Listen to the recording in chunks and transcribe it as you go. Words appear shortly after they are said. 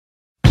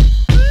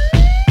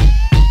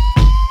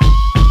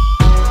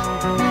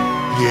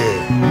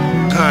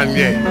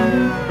yeah,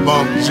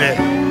 Bump Jet,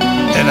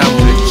 and I'm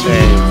Rich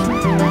James,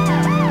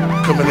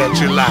 coming at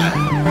you live.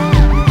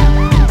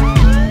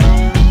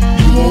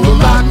 You wanna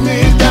lock me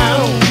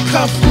down,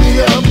 cuff me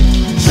up,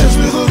 since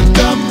we hooked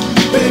up,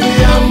 baby,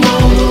 I'm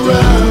on the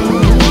run.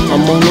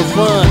 I'm on the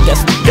run,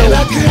 that's the dope. And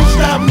I can't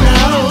stop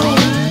now,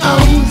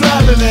 I'm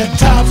driving at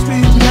top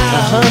speed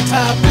now,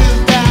 top is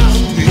down.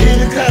 You hear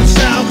the cut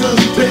sound,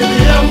 cause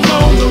baby, I'm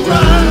on the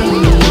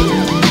run.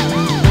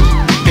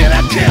 And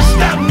I can't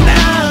stop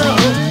now,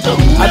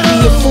 I'd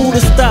be a fool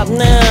to stop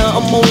now,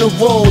 I'm on the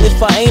road.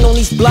 If I ain't on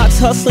these blocks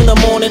hustling,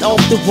 I'm on and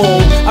off the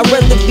road. I'd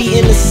rather be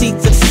in the seat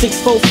of the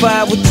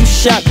 645 with you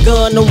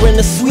shotgun, or in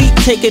the suite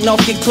taking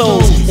off your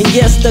clothes. And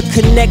yes, the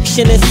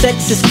connection and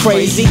sex is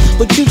crazy,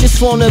 but you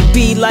just wanna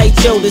be like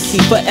Jodeci,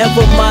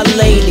 forever my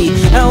lady.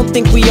 I don't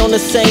think we on the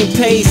same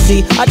page,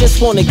 see, I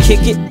just wanna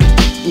kick it,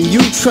 and you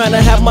tryna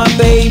have my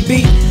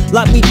baby.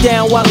 Lock me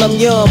down while I'm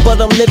young,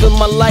 but I'm living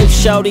my life,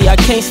 shawty. I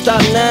can't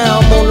stop now,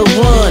 I'm on the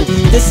run.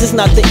 This is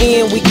not the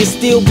end, we can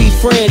still be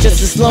friends,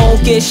 just as long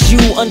as you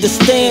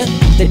understand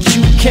that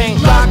you can't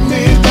lock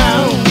me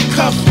down,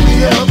 cuff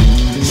me up,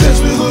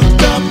 since we hooked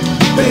up,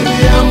 baby,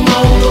 I'm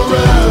on the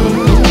run.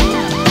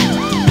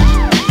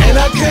 And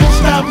I can't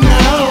stop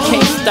now,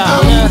 Can't stop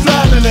I'm now.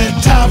 driving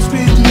at top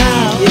speed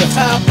now,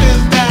 top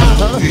is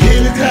down. You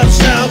hear the cut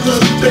sound,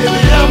 cause baby,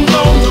 I'm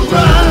on the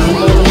run.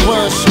 I'm on the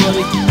run,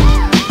 shorty.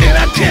 And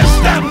I can't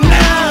stop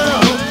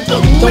now.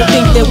 Don't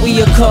think that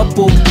we a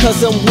couple,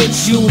 cause I'm with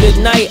you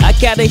tonight. I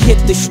gotta hit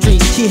the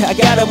streets, yeah, I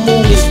gotta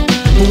move this.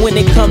 But when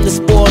it come to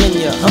spoiling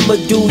you, I'ma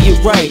do you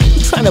right.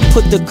 You tryna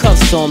put the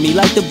cuffs on me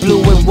like the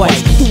blue and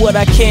white. Do what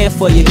I can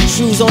for you,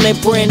 shoes on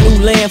that brand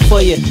new land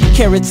for you,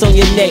 carrots on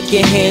your neck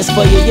and hands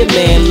for you. Your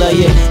man love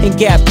you and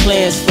got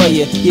plans for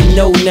you, you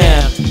know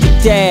now.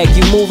 Dag,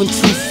 you moving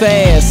too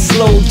fast,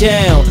 slow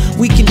down.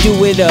 We can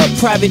do it up,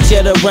 private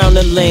jet around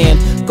the land.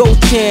 Go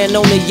 10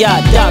 on the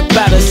yacht, dock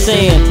by the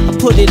sand. I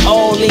put it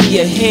all in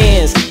your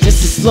hands,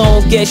 just as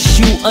long as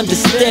you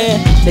understand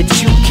that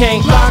you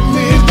can't lock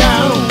me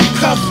down,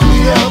 cuff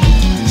me up,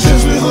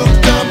 since we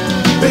hooked up,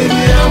 baby,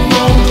 I'm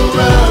on the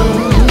run.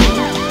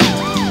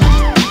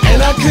 And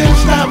I can't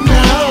stop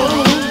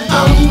now,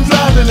 I'm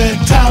driving at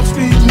top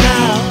speed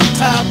now,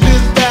 top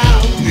is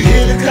down. You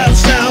hear the cut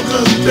sound,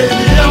 cause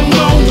baby, I'm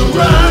on the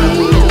run.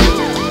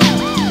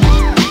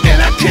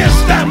 And I can't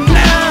stop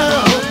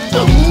now,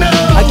 oh no.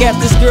 I got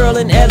this girl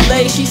in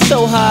LA, she's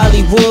so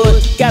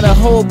Hollywood. Got a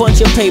whole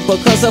bunch of paper,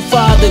 cause her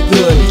father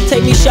good.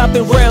 Take me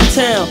shopping round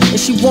town, and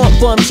she want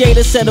Bum J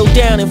to settle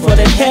down. And for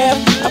that half,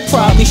 I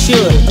probably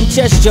should. I'm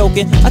just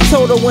joking, I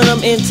told her when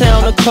I'm in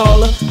town to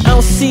call her. I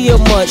don't see her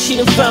much, she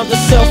done found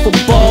herself a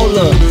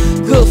baller.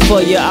 Good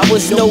for you, I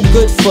was no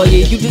good for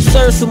you. You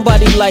deserve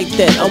somebody like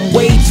that, I'm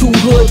way too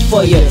hood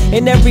for you.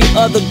 And every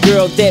other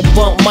girl that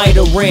Bump might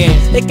have ran,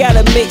 they got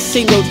a mixed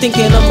signal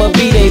thinking I'ma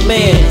be they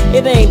man.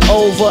 It ain't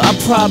over, I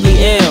probably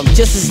am,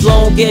 just as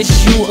long as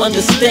you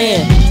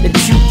understand that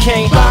you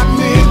can't lock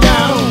me